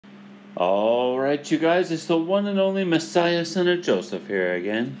Alright, you guys, it's the one and only Messiah, son of Joseph here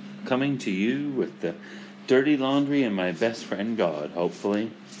again, coming to you with the dirty laundry and my best friend God,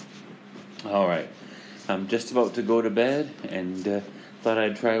 hopefully. Alright, I'm just about to go to bed and thought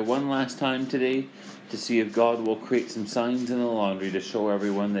I'd try one last time today to see if God will create some signs in the laundry to show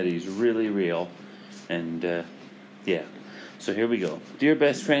everyone that He's really real. And yeah, so here we go. Dear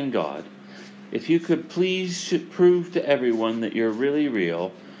best friend God, if you could please prove to everyone that you're really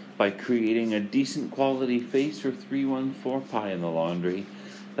real by creating a decent quality face for 314 Pi in the laundry,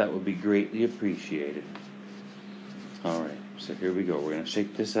 that would be greatly appreciated. Alright, so here we go. We're going to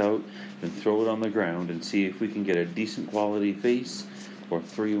shake this out and throw it on the ground and see if we can get a decent quality face for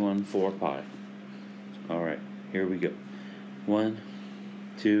 314 Pi. Alright, here we go. 1,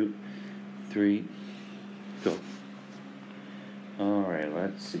 2, 3, go. Alright,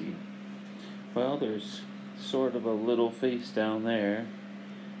 let's see. Well, there's sort of a little face down there.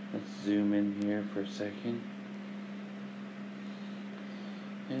 Let's zoom in here for a second.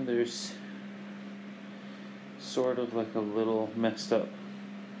 And there's sort of like a little messed up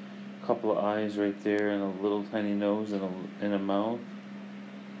couple of eyes right there, and a little tiny nose and a mouth.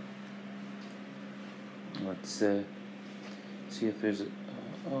 Let's see if there's a...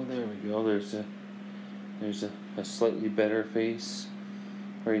 oh, there we go. There's a slightly better face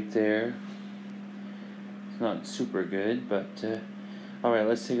right there. It's not super good, but alright,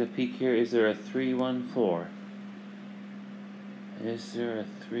 let's take a peek here. Is there a 314? Is there a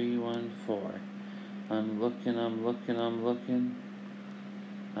 314? I'm looking.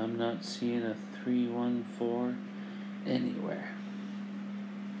 I'm not seeing a 314 anywhere.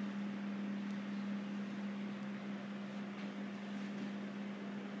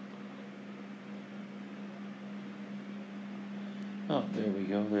 Oh, there we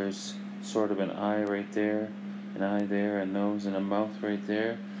go. There's sort of an eye right there, an eye there, a nose and a mouth right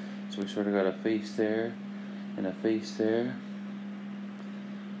there. So we sort of got a face there and a face there.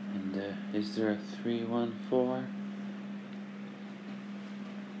 And is there a 314?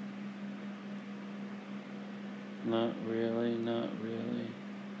 Not really.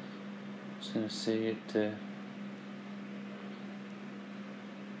 Just gonna say it.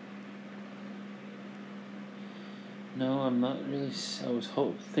 No, I'm not really. I was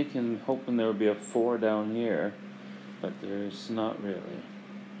hoping there would be a 4 down here, but there's not really.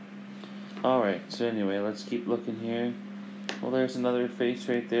 Alright, so anyway, let's keep looking here. Well, there's another face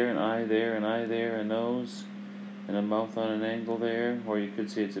right there, an eye there, a nose, and a mouth on an angle there, or you could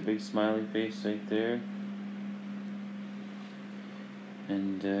see it's a big smiley face right there.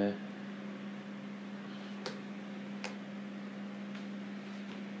 And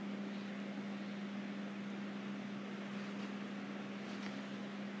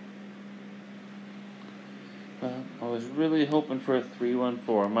well, I was really hoping for a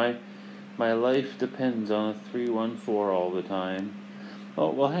 314. My life depends on a 314 all the time.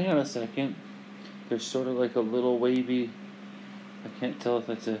 Oh, well, hang on a second. There's sort of like a little wavy... I can't tell if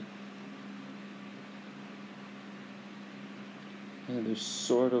it's a... yeah, there's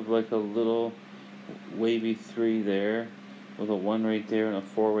sort of like a little wavy 3 there, with a 1 right there and a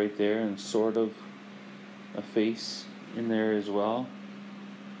 4 right there, and sort of a face in there as well.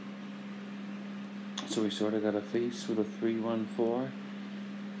 So we sort of got a face with a 314,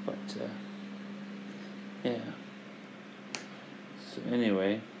 but yeah. So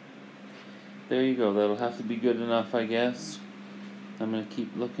anyway, there you go. That'll have to be good enough, I guess. I'm gonna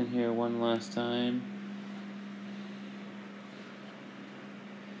keep looking here one last time.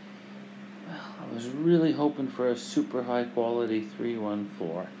 Well, I was really hoping for a super high quality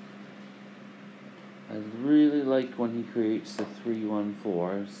 314. I really like when he creates the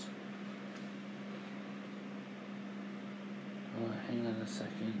 314s. Oh, hang on a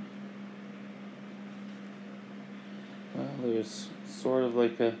second. Well, there's sort of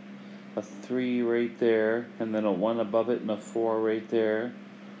like a 3 right there, and then a 1 above it, and a 4 right there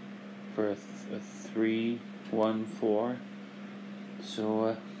for a 314.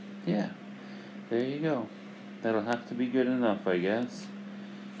 So, yeah, there you go. That'll have to be good enough, I guess.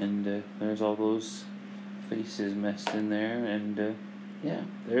 And there's all those faces messed in there, and yeah,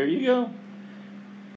 there you go.